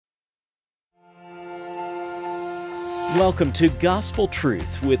Welcome to Gospel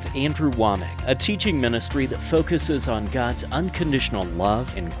Truth with Andrew Womack, a teaching ministry that focuses on God's unconditional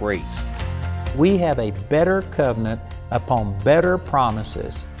love and grace. We have a better covenant upon better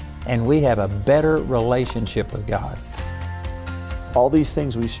promises, and we have a better relationship with God. All these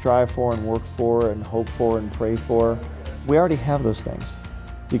things we strive for and work for and hope for and pray for, we already have those things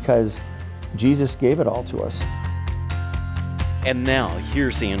because Jesus gave it all to us. And now,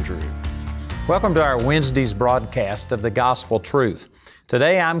 here's Andrew. Welcome to our Wednesday's broadcast of the Gospel Truth.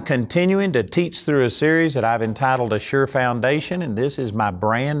 Today I'm continuing to teach through a series that I've entitled A Sure Foundation, and this is my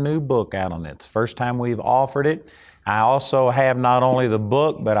brand new book out on it. It's the first time we've offered it. I also have not only the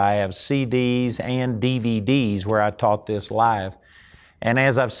book, but I have CDs and DVDs where I taught this live. And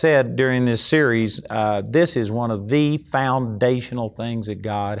as I've said during this series, this is one of the foundational things that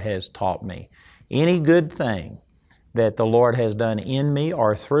God has taught me. Any good thing that the Lord has done in me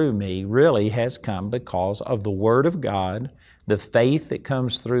or through me really has come because of the Word of God, the faith that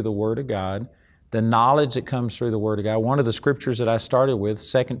comes through the Word of God, the knowledge that comes through the Word of God. One of the scriptures that I started with,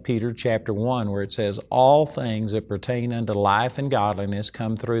 2 Peter chapter 1, where it says, all things that pertain unto life and godliness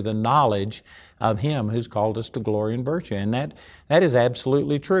come through the knowledge of Him who's called us to glory and virtue. And that is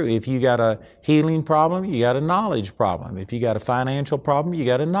absolutely true. If you got a healing problem, you got a knowledge problem. If you got a financial problem, you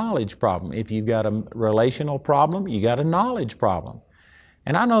got a knowledge problem. If you've got a relational problem, you got a knowledge problem.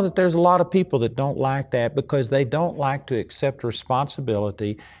 And I know that there's a lot of people that don't like that because they don't like to accept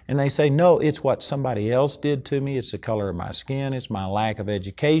responsibility, and they say, no, it's what somebody else did to me, it's the color of my skin, it's my lack of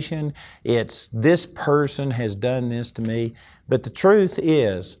education, it's this person has done this to me. But the truth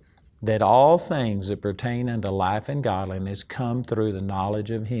is that all things that pertain unto life and godliness come through the knowledge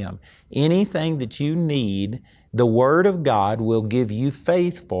of Him. Anything that you need, the Word of God will give you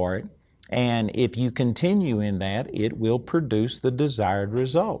faith for it. And if you continue in that, it will produce the desired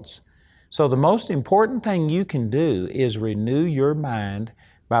results. So the most important thing you can do is renew your mind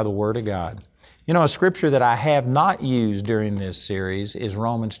by the Word of God. You know, a scripture that I have not used during this series is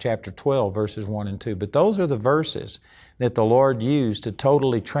Romans chapter 12, verses 1 and 2. But those are the verses that the Lord used to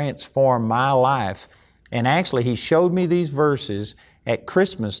totally transform my life. And actually, He showed me these verses at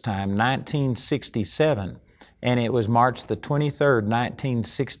Christmas time, 1967. And it was March the 23rd,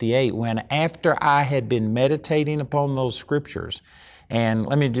 1968, when after I had been meditating upon those scriptures, and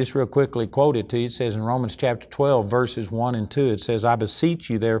let me just real quickly quote it to you. It says in Romans chapter 12, verses 1 and 2, it says, I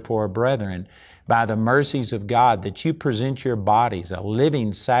beseech you therefore, brethren, by the mercies of God, that you present your bodies a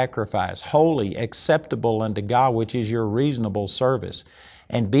living sacrifice, holy, acceptable unto God, which is your reasonable service.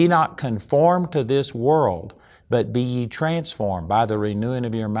 And be not conformed to this world, but be ye transformed by the renewing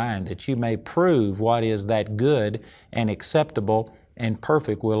of your mind, that you may prove what is that good and acceptable and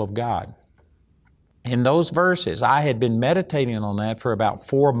perfect will of God. In those verses, I had been meditating on that for about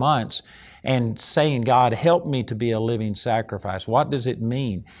 4 months and saying, God, help me to be a living sacrifice. What does it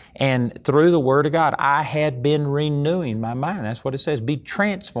mean? And through the Word of God, I had been renewing my mind. That's what it says, be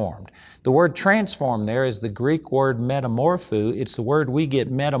transformed. The word transformed there is the Greek word metamorpho. It's the word we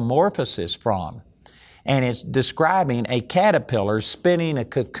get metamorphosis from. And it's describing a caterpillar spinning a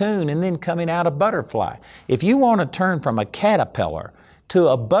cocoon and then coming out a butterfly. If you want to turn from a caterpillar to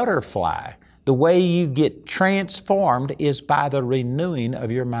a butterfly, the way you get transformed is by the renewing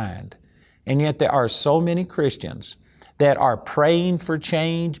of your mind. And yet there are so many Christians that are praying for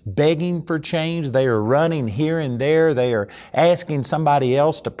change, begging for change. They are running here and there. They are asking somebody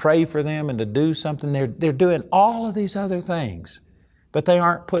else to pray for them and to do something. They're doing all of these other things. But they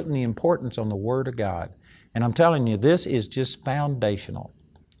aren't putting the importance on the Word of God. And I'm telling you, this is just foundational.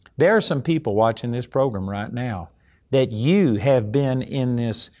 There are some people watching this program right now that you have been in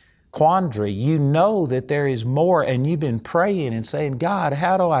this quandary. You know that there is more, and you've been praying and saying, God,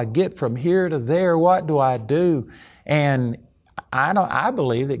 how do I get from here to there? What do I do? And I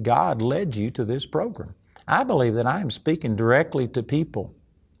believe that God led you to this program. I believe that I am speaking directly to people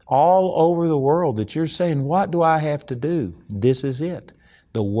all over the world that you're saying, what do I have to do? This is it.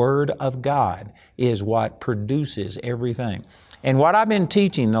 The Word of God is what produces everything. And what I've been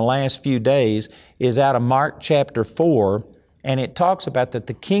teaching the last few days is out of Mark chapter 4, and it talks about that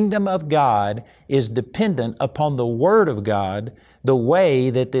the kingdom of God is dependent upon the Word of God the way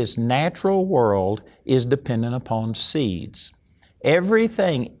that this natural world is dependent upon seeds.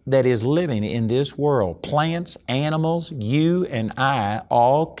 Everything that is living in this world, plants, animals, you and I,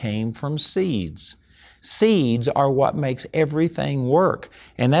 all came from seeds. Seeds are what makes everything work.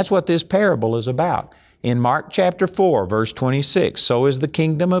 And that's what this parable is about. In Mark chapter 4, verse 26, so is the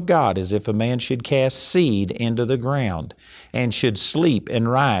kingdom of God as if a man should cast seed into the ground and should sleep and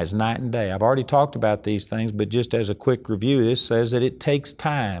rise night and day. I've already talked about these things, but just as a quick review, this says that it takes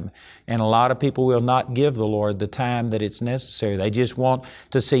time. And a lot of people will not give the Lord the time that it's necessary. They just want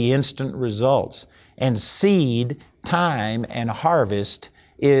to see instant results. And seed, time, and harvest,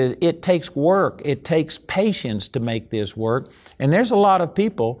 it takes work. It takes patience to make this work. And there's a lot of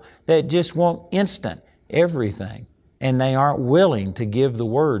people that just want instant everything, and they aren't willing to give the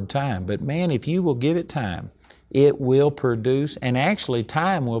Word time. But man, if you will give it time, it will produce, and actually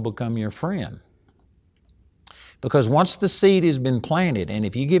time will become your friend. Because once the seed has been planted, and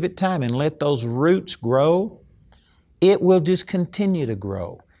if you give it time and let those roots grow, it will just continue to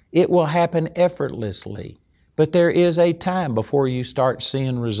grow. It will happen effortlessly. But there is a time before you start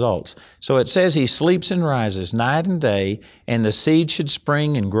seeing results. So it says he sleeps and rises night and day, and the seed should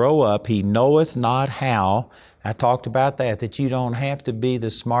spring and grow up. He knoweth not how. I talked about that you don't have to be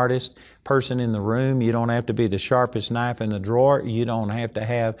the smartest person in the room. You don't have to be the sharpest knife in the drawer. You don't have to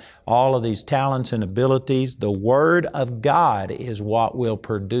have all of these talents and abilities. The Word of God is what will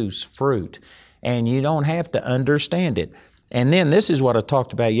produce fruit, and you don't have to understand it. And then this is what I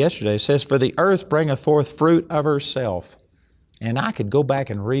talked about yesterday. It says, for the earth bringeth forth fruit of herself. And I could go back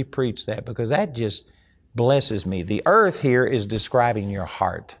and re-preach that because that just blesses me. The earth here is describing your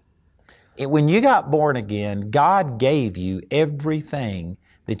heart. When you got born again, God gave you everything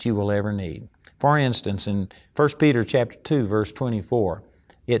that you will ever need. For instance, in 1 Peter chapter 2, verse 24,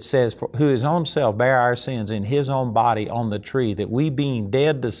 it says, who his own self bare our sins in his own body on the tree, that we being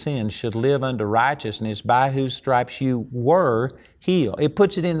dead to sin should live unto righteousness, by whose stripes you were healed. It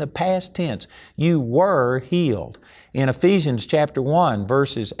puts it in the past tense. You were healed. In Ephesians chapter 1,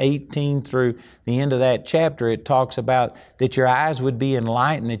 verses 18 through the end of that chapter, it talks about that your eyes would be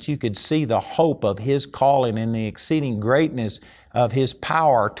enlightened, that you could see the hope of His calling and the exceeding greatness of His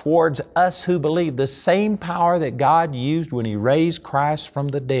power towards us who believe, the same power that God used when He raised Christ from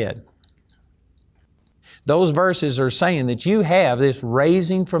the dead. Those verses are saying that you have this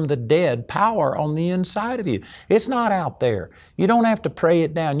raising from the dead power on the inside of you. It's not out there. You don't have to pray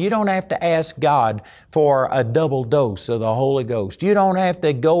it down. You don't have to ask God for a double dose of the Holy Ghost. You don't have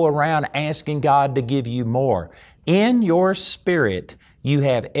to go around asking God to give you more. In your spirit, you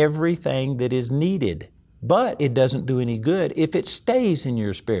have everything that is needed. But it doesn't do any good if it stays in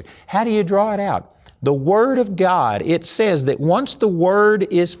your spirit. How do you draw it out? The Word of God, it says that once the Word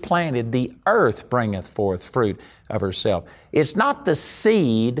is planted, the earth bringeth forth fruit of herself. It's not the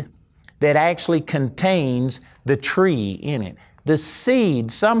seed that actually contains the tree in it. The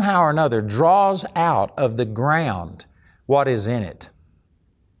seed somehow or another draws out of the ground what is in it.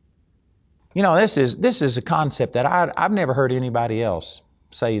 You know, this is a concept that I've never heard anybody else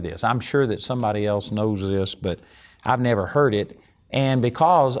say this. I'm sure that somebody else knows this, but I've never heard it. And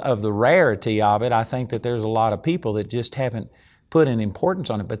because of the rarity of it, I think that there's a lot of people that just haven't put an importance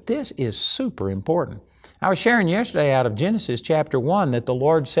on it. But this is super important. I was sharing yesterday out of Genesis chapter 1 that the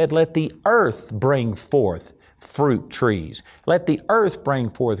Lord said, let the earth bring forth fruit trees. Let the earth bring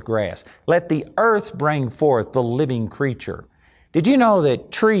forth grass. Let the earth bring forth the living creature. Did you know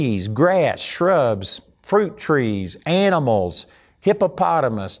that trees, grass, shrubs, fruit trees, animals,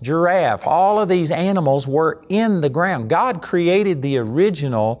 hippopotamus, giraffe, all of these animals were in the ground. God created the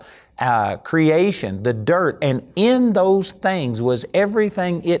original creation, the dirt, and in those things was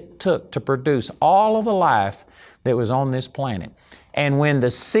everything it took to produce all of the life that was on this planet. And when the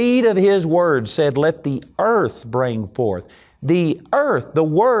seed of His Word said, let the earth bring forth, the earth, the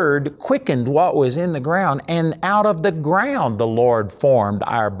Word quickened what was in the ground, and out of the ground the Lord formed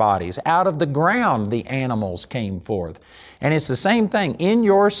our bodies. Out of the ground the animals came forth. And it's the same thing in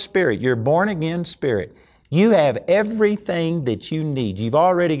your spirit, your born again spirit. You have everything that you need. You've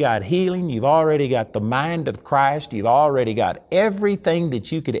already got healing. You've already got the mind of Christ. You've already got everything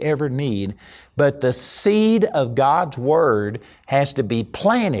that you could ever need. But the seed of God's Word has to be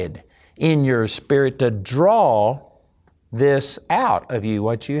planted in your spirit to draw this out of you,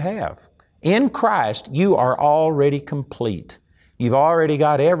 what you have. In Christ, you are already complete. You've already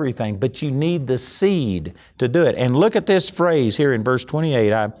got everything, but you need the seed to do it. And look at this phrase here in verse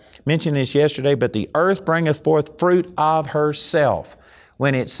 28. I mentioned this yesterday, but the earth bringeth forth fruit of herself.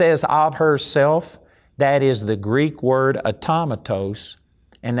 When it says of herself, that is the Greek word automatos,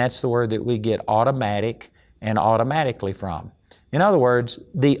 and that's the word that we get automatic and automatically from. In other words,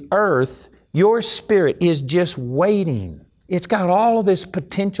 the earth, your spirit is just waiting. It's got all of this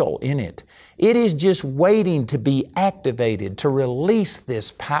potential in it. It is just waiting to be activated, to release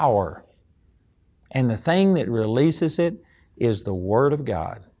this power. And the thing that releases it is the Word of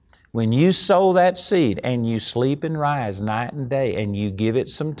God. When you sow that seed and you sleep and rise night and day and you give it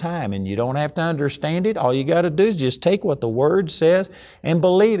some time and you don't have to understand it, all you got to do is just take what the Word says and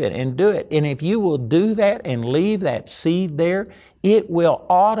believe it and do it. And if you will do that and leave that seed there, it will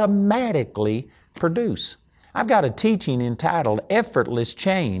automatically produce. I've got a teaching entitled Effortless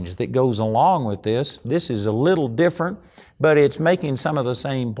Change that goes along with this. This is a little different, but it's making some of the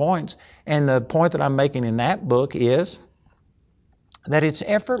same points. And the point that I'm making in that book is that it's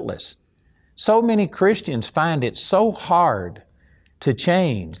effortless. So many Christians find it so hard to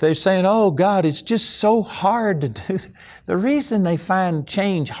change. They're saying, oh God, it's just so hard to do. The reason they find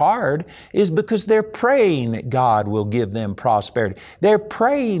change hard is because they're praying that God will give them prosperity. They're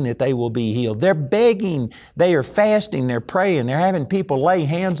praying that they will be healed. They're begging, they are fasting, they're praying. They're having people lay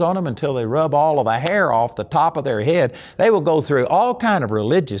hands on them until they rub all of the hair off the top of their head. They will go through all kind of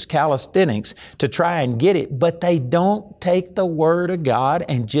religious calisthenics to try and get it, but they don't take the Word of God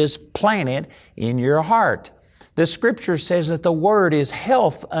and just plant it in your heart. The Scripture says that the Word is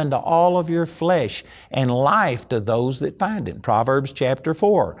health unto all of your flesh and life to those that find it. Proverbs chapter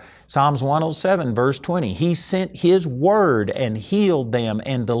 4, Psalms 107 verse 20. He sent His Word and healed them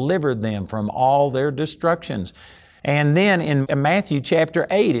and delivered them from all their destructions. And then in Matthew chapter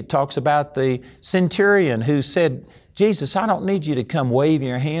 8, it talks about the centurion who said, Jesus, I don't need you to come wave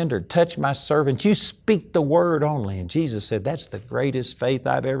your hand or touch my servant. You speak the word only. And Jesus said, that's the greatest faith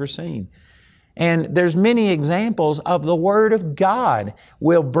I've ever seen. And there's many examples of the Word of God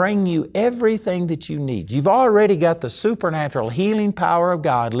will bring you everything that you need. You've already got the supernatural healing power of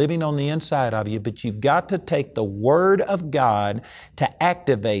God living on the inside of you, but you've got to take the Word of God to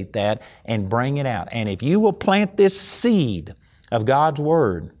activate that and bring it out. And if you will plant this seed of God's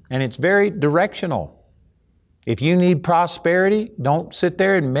Word, and it's very directional. If you need prosperity, don't sit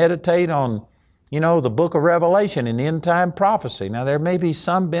there and meditate on, the book of Revelation and end time prophecy. Now there may be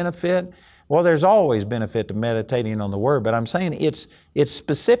some benefit. Well, there's always benefit to meditating on the Word, but I'm saying it's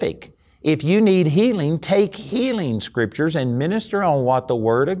specific. If you need healing, take healing scriptures and minister on what the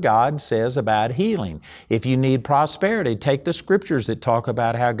Word of God says about healing. If you need prosperity, take the scriptures that talk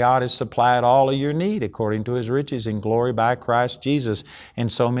about how God has supplied all of your need according to His riches in glory by Christ Jesus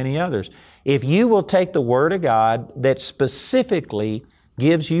and so many others. If you will take the Word of God that specifically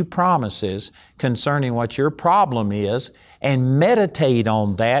gives you promises concerning what your problem is and meditate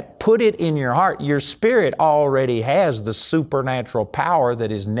on that, put it in your heart. Your spirit already has the supernatural power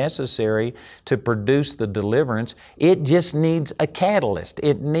that is necessary to produce the deliverance. It just needs a catalyst.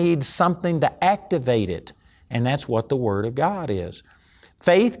 It needs something to activate it. And that's what the Word of God is.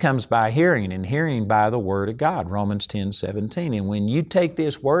 Faith comes by hearing, and hearing by the Word of God, Romans 10:17. And when you take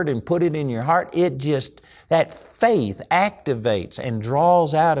this Word and put it in your heart, that faith activates and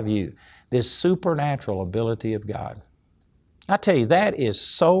draws out of you this supernatural ability of God. I tell you, that is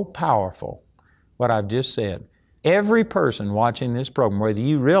so powerful, what I've just said. Every person watching this program, whether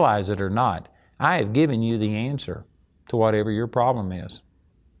you realize it or not, I have given you the answer to whatever your problem is.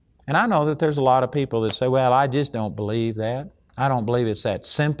 And I know that there's a lot of people that say, well, I just don't believe that. I don't believe it's that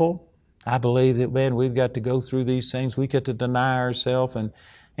simple. I believe that, man, we've got to go through these things. We get to deny ourselves,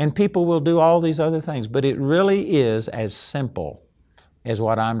 and people will do all these other things. But it really is as simple as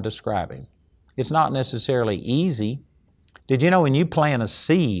what I'm describing. It's not necessarily easy. Did you know when you plant a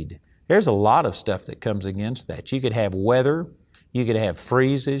seed, there's a lot of stuff that comes against that. You could have weather, you could have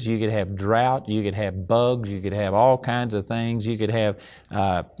freezes, you could have drought, you could have bugs, you could have all kinds of things. You could have,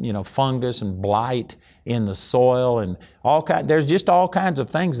 fungus and blight in the soil and there's just all kinds of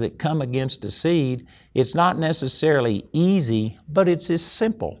things that come against a seed. It's not necessarily easy, but it's as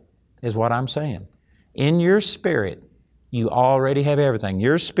simple as what I'm saying. In your spirit, you already have everything.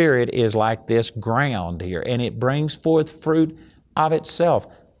 Your spirit is like this ground here, and it brings forth fruit of itself.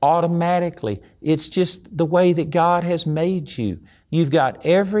 Automatically. It's just the way that God has made you. You've got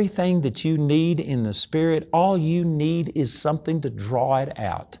everything that you need in the Spirit. All you need is something to draw it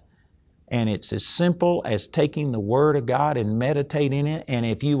out. And it's as simple as taking the Word of God and meditating it. And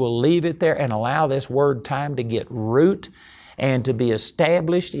if you will leave it there and allow this Word time to get root and to be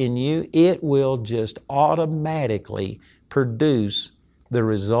established in you, it will just automatically produce the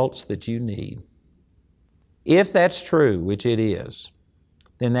results that you need. If that's true, which it is,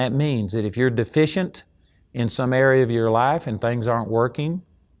 then that means that if you're deficient in some area of your life and things aren't working,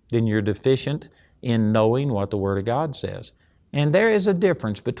 then you're deficient in knowing what the Word of God says. And there is a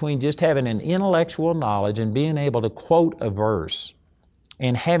difference between just having an intellectual knowledge and being able to quote a verse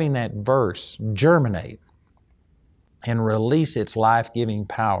and having that verse germinate and release its life-giving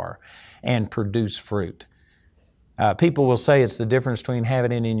power and produce fruit. People will say it's the difference between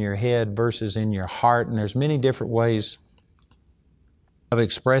having it in your head versus in your heart, and there's many different ways of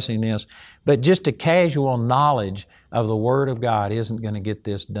expressing this, but just a casual knowledge of the Word of God isn't going to get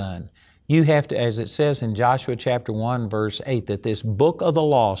this done. You have to, as it says in Joshua chapter 1, verse 8, that this book of the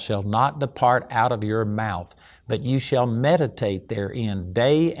law shall not depart out of your mouth, but you shall meditate therein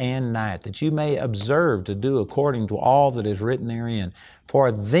day and night, that you may observe to do according to all that is written therein. For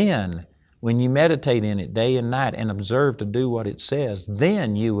then, when you meditate in it day and night and observe to do what it says,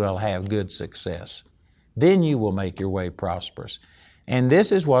 then you will have good success. Then you will make your way prosperous. And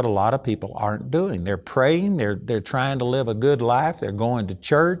this is what a lot of people aren't doing. They're praying, they're trying to live a good life, they're going to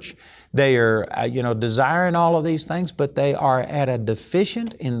church, they are desiring all of these things, but they are at a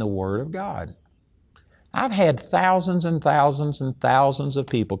deficient in the Word of God. I've had thousands and thousands and thousands of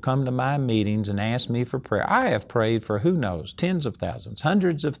people come to my meetings and ask me for prayer. I have prayed for, who knows, tens of thousands,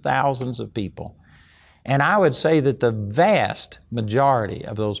 hundreds of thousands of people. And I would say that the vast majority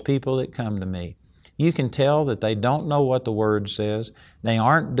of those people that come to me, you can tell that they don't know what the Word says. They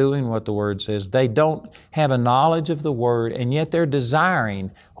aren't doing what the Word says. They don't have a knowledge of the Word, and yet they're desiring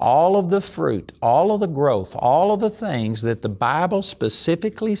all of the fruit, all of the growth, all of the things that the Bible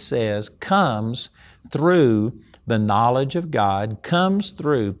specifically says comes through the knowledge of God, comes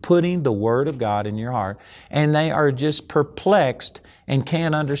through putting the Word of God in your heart, and they are just perplexed and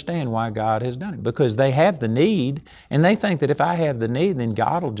can't understand why God has done it, because they have the need, and they think that if I have the need, then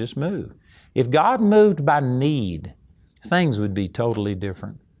God will just move. If God moved by need, things would be totally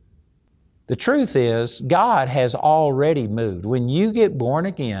different. The truth is, God has already moved. When you get born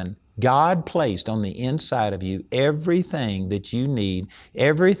again, God placed on the inside of you everything that you need,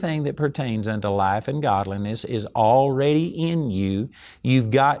 everything that pertains unto life and godliness is already in you.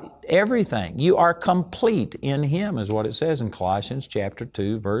 You've got everything. You are complete in Him, is what it says in Colossians chapter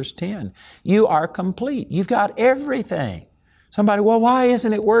 2, verse 10. You are complete. You've got everything. Somebody, well, why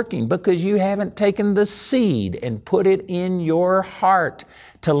isn't it working? Because you haven't taken the seed and put it in your heart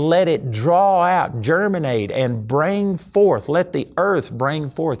to let it draw out, germinate, and bring forth. Let the earth bring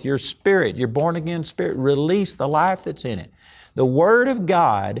forth your spirit, your born-again spirit. Release the life that's in it. The Word of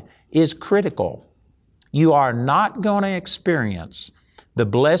God is critical. You are not going to experience the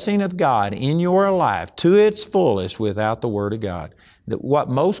blessing of God in your life to its fullest without the Word of God. That what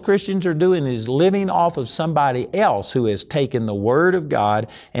most Christians are doing is living off of somebody else who has taken the Word of God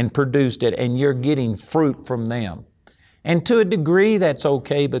and produced it, and you're getting fruit from them. And to a degree, that's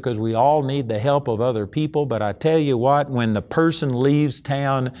okay, because we all need the help of other people. But I tell you what, when the person leaves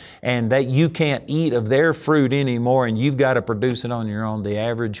town and that you can't eat of their fruit anymore and you've got to produce it on your own, the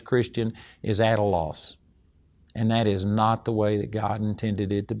average Christian is at a loss. And that is not the way that God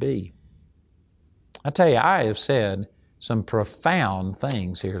intended it to be. I tell you, I have said some profound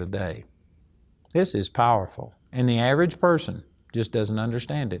things here today. This is powerful, and the average person just doesn't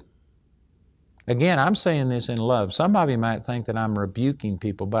understand it. Again, I'm saying this in love. Some of you might think that I'm rebuking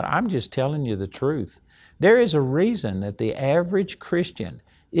people, but I'm just telling you the truth. There is a reason that the average Christian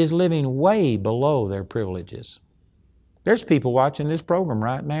is living way below their privileges. There's people watching this program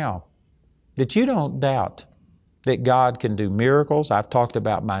right now that you don't doubt that God can do miracles. I've talked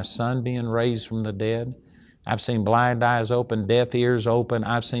about my son being raised from the dead. I've seen blind eyes open, deaf ears open.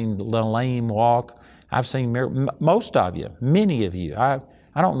 I've seen the lame walk. I've seen most of you, many of you. I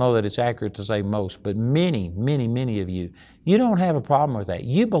don't know that it's accurate to say most, but many, many, many of you, you don't have a problem with that.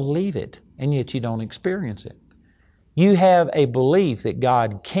 You believe it, and yet you don't experience it. You have a belief that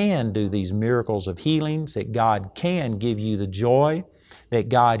God can do these miracles of healings, that God can give you the joy, that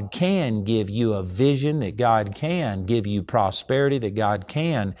God can give you a vision, that God can give you prosperity, that God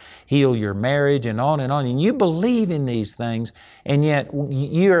can heal your marriage, and on and on. And you believe in these things, and yet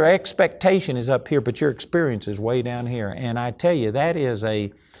your expectation is up here, but your experience is way down here. And I tell you, that is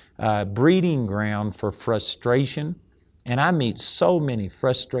a breeding ground for frustration. And I meet so many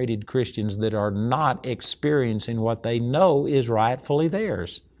frustrated Christians that are not experiencing what they know is rightfully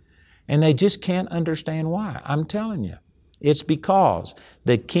theirs. And they just can't understand why. I'm telling you. It's because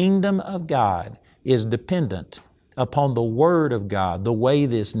the kingdom of God is dependent upon the Word of God, the way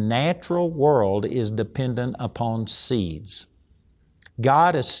this natural world is dependent upon seeds.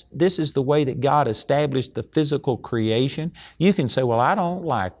 This is the way that God established the physical creation. You can say, well, I don't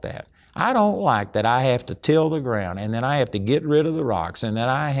like that. I don't like that I have to till the ground, and then I have to get rid of the rocks, and then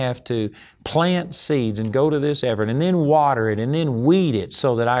I have to plant seeds and go to this effort, and then water it, and then weed it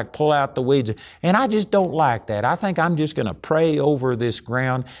so that I pull out the weeds. And I just don't like that. I think I'm just going to pray over this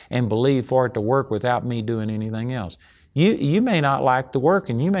ground and believe for it to work without me doing anything else. You may not like the work,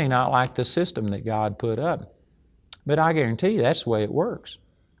 and you may not like the system that God put up, but I guarantee you that's the way it works.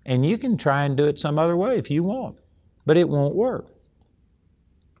 And you can try and do it some other way if you want, but it won't work.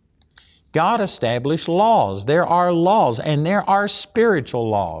 God established laws. There are laws, and there are spiritual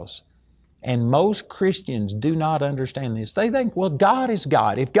laws. And most Christians do not understand this. They think, well, God is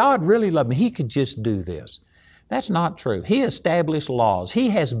God. If God really loved me, He could just do this. That's not true. He established laws.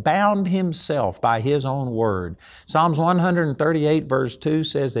 He has bound Himself by His own Word. Psalms 138 verse 2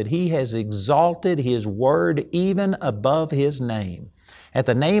 says that He has exalted His Word even above His name. At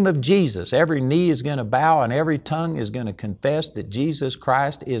the name of Jesus, every knee is going to bow and every tongue is going to confess that Jesus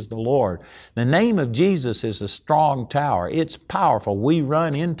Christ is the Lord. The name of Jesus is a strong tower. It's powerful. We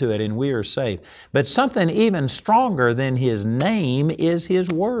run into it and we are safe. But something even stronger than His name is His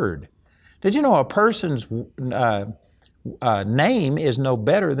Word. Did you know a person's name is no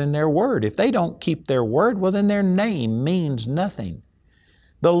better than their word? If they don't keep their word, well, then their name means nothing.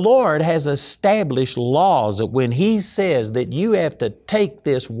 The Lord has established laws that when He says that you have to take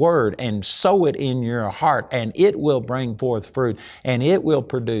this word and sow it in your heart and it will bring forth fruit and it will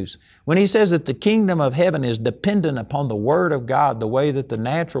produce. When He says that the kingdom of heaven is dependent upon the Word of God the way that the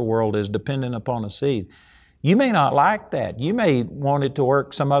natural world is dependent upon a seed. You may not like that. You may want it to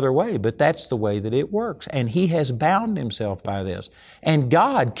work some other way, but that's the way that it works. And He has bound Himself by this. And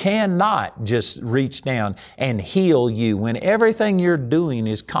God cannot just reach down and heal you when everything you're doing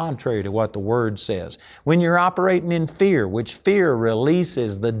is contrary to what the Word says. When you're operating in fear, which fear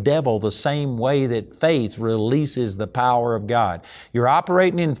releases the devil the same way that faith releases the power of God. You're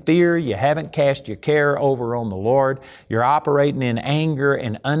operating in fear, you haven't cast your care over on the Lord. You're operating in anger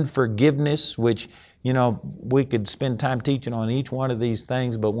and unforgiveness, which we could spend time teaching on each one of these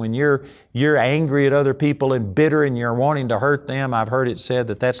things, but when you're angry at other people and bitter and you're wanting to hurt them, I've heard it said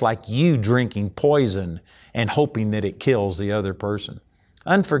that that's like you drinking poison and hoping that it kills the other person.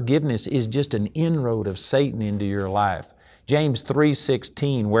 Unforgiveness is just an inroad of Satan into your life. James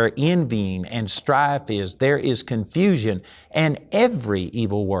 3:16, where envying and strife is, there is confusion and every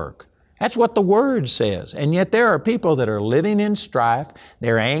evil work. That's what the Word says. And yet there are people that are living in strife,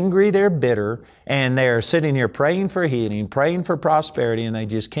 they're angry, they're bitter, and they're sitting here praying for healing, praying for prosperity, and they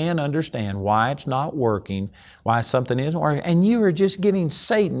just can't understand why it's not working, why something isn't working. And you are just giving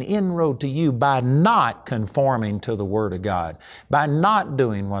Satan inroad to you by not conforming to the Word of God, by not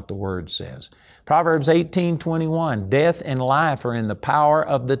doing what the Word says. Proverbs 18:21, death and life are in the power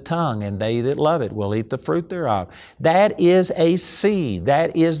of the tongue, and they that love it will eat the fruit thereof. That is a seed.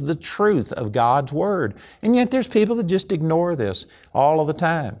 That is the truth of God's Word. And yet there's people that just ignore this all of the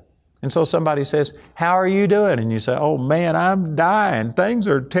time. And so somebody says, how are you doing? And you say, oh man, I'm dying. Things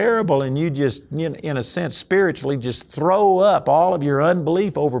are terrible. And you just, in a sense, spiritually just throw up all of your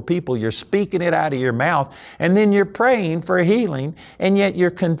unbelief over people. You're speaking it out of your mouth. And then you're praying for healing. And yet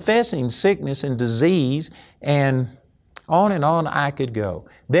you're confessing sickness and disease. And on I could go.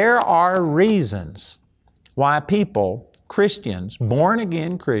 There are reasons why people, Christians,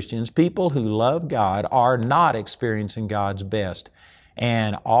 born-again Christians, people who love God, are not experiencing God's best.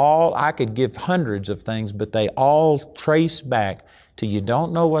 And I could give hundreds of things, but they all trace back to you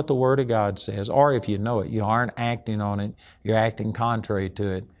don't know what the Word of God says, or if you know it, you aren't acting on it, you're acting contrary to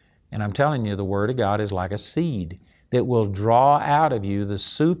it. And I'm telling you, the Word of God is like a seed that will draw out of you the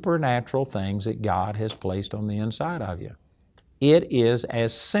supernatural things that God has placed on the inside of you. It is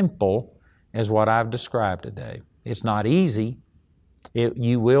as simple as what I've described today. It's not easy.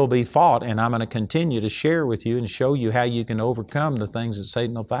 You will be fought, and I'm going to continue to share with you and show you how you can overcome the things that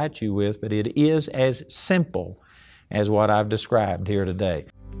Satan will fight you with, but it is as simple as what I've described here today.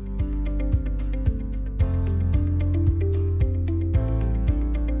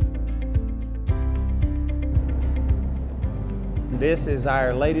 This is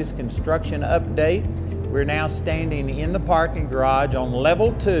our latest construction update. We're now standing in the parking garage on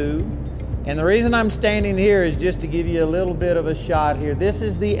level 2. And the reason I'm standing here is just to give you a little bit of a shot here. This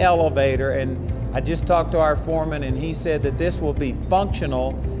is the elevator, and I just talked to our foreman, and he said that this will be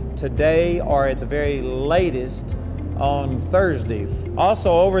functional today or at the very latest on Thursday.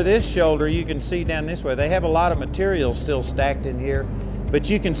 Also, over this shoulder, you can see down this way, they have a lot of material still stacked in here, but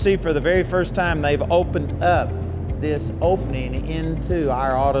you can see for the very first time they've opened up this opening into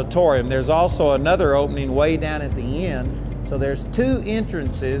our auditorium. There's also another opening way down at the end. So there's 2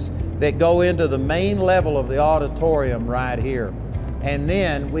 entrances that go into the main level of the auditorium right here. And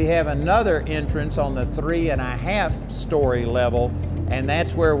then we have another entrance on the 3.5-story level, and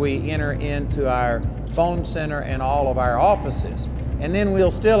that's where we enter into our phone center and all of our offices. And then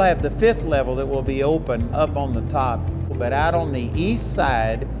we'll still have the 5th level that will be open up on the top. But out on the east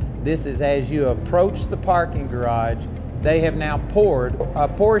side, this is as you approach the parking garage, they have now poured a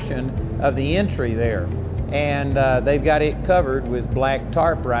portion of the entry there. And they've got it covered with black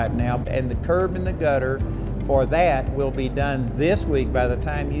tarp right now. And the curb and the gutter for that will be done this week. By the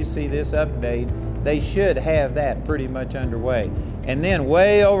time you see this update, they should have that pretty much underway. And then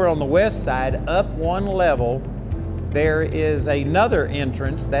way over on the west side, up one level, there is another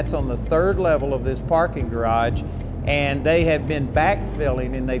entrance that's on the third level of this parking garage, and they have been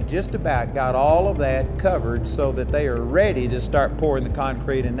backfilling, and they've just about got all of that covered so that they are ready to start pouring the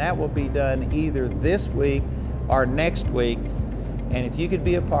concrete, and that will be done either this week or next week. And if you could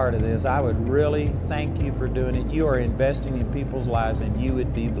be a part of this, I would really thank you for doing it. You are investing in people's lives, and you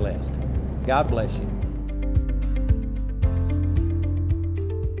would be blessed. God bless you.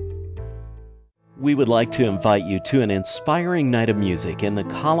 We would like to invite you to an inspiring night of music in the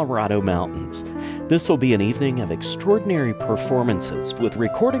Colorado Mountains. This will be an evening of extraordinary performances with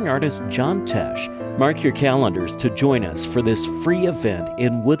recording artist John Tesh. Mark your calendars to join us for this free event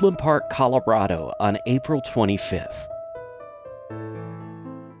in Woodland Park, Colorado on April 25th.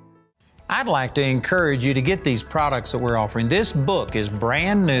 I'd like to encourage you to get these products that we're offering. This book is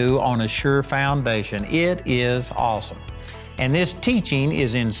brand new on a sure foundation. It is awesome. And this teaching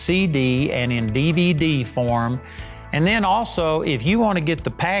is in CD and in DVD form. And then also, if you want to get the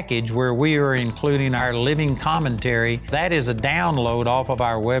package where we are including our living commentary, that is a download off of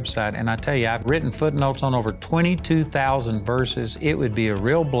our website. And I tell you, I've written footnotes on over 22,000 verses. It would be a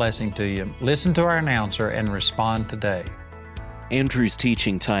real blessing to you. Listen to our announcer and respond today. Andrew's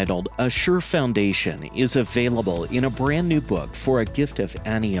teaching, titled A Sure Foundation, is available in a brand new book for a gift of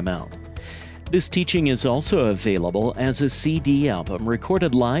any amount. This teaching is also available as a CD album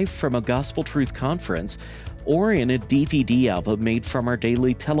recorded live from a Gospel Truth conference or in a DVD album made from our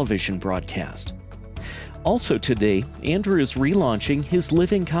daily television broadcast. Also today, Andrew is relaunching his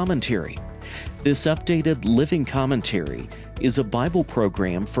Living Commentary. This updated Living Commentary is a Bible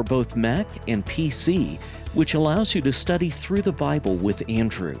program for both Mac and PC, which allows you to study through the Bible with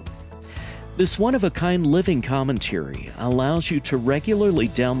Andrew. This one-of-a-kind Living Commentary allows you to regularly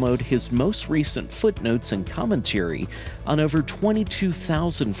download his most recent footnotes and commentary on over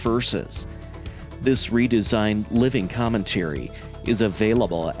 22,000 verses. This redesigned Living Commentary is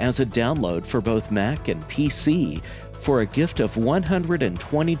available as a download for both Mac and PC for a gift of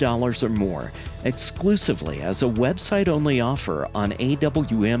 $120 or more, exclusively as a website-only offer on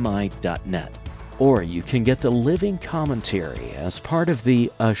awmi.net. Or you can get the Living Commentary as part of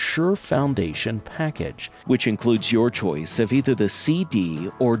the A Sure Foundation package, which includes your choice of either the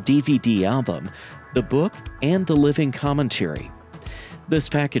CD or DVD album, the book, and the Living Commentary. This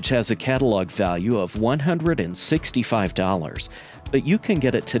package has a catalog value of $165, but you can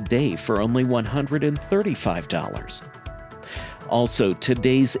get it today for only $135. Also,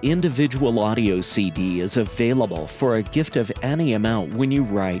 today's individual audio CD is available for a gift of any amount when you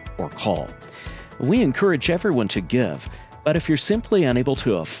write or call. We encourage everyone to give, but if you're simply unable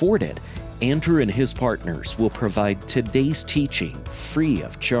to afford it, Andrew and his partners will provide today's teaching free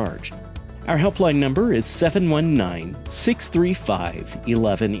of charge. Our helpline number is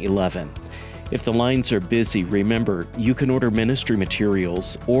 719-635-1111. If the lines are busy, remember, you can order ministry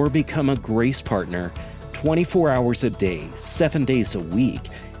materials or become a Grace Partner 24 hours a day, 7 days a week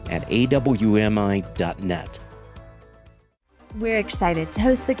at awmi.net. We're excited to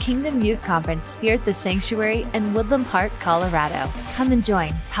host the Kingdom Youth Conference here at the Sanctuary in Woodland Park, Colorado. Come and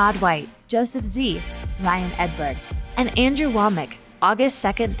join Todd White, Joseph Z., Ryan Edberg, and Andrew Womack August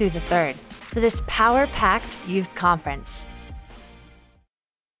 2nd through the 3rd for this power-packed youth conference.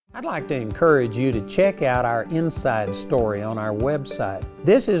 I'd like to encourage you to check out our Inside Story on our website.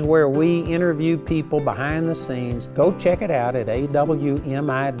 This is where we interview people behind the scenes. Go check it out at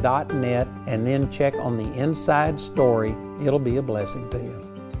awmi.net and then check on the Inside Story. It'll be a blessing to you.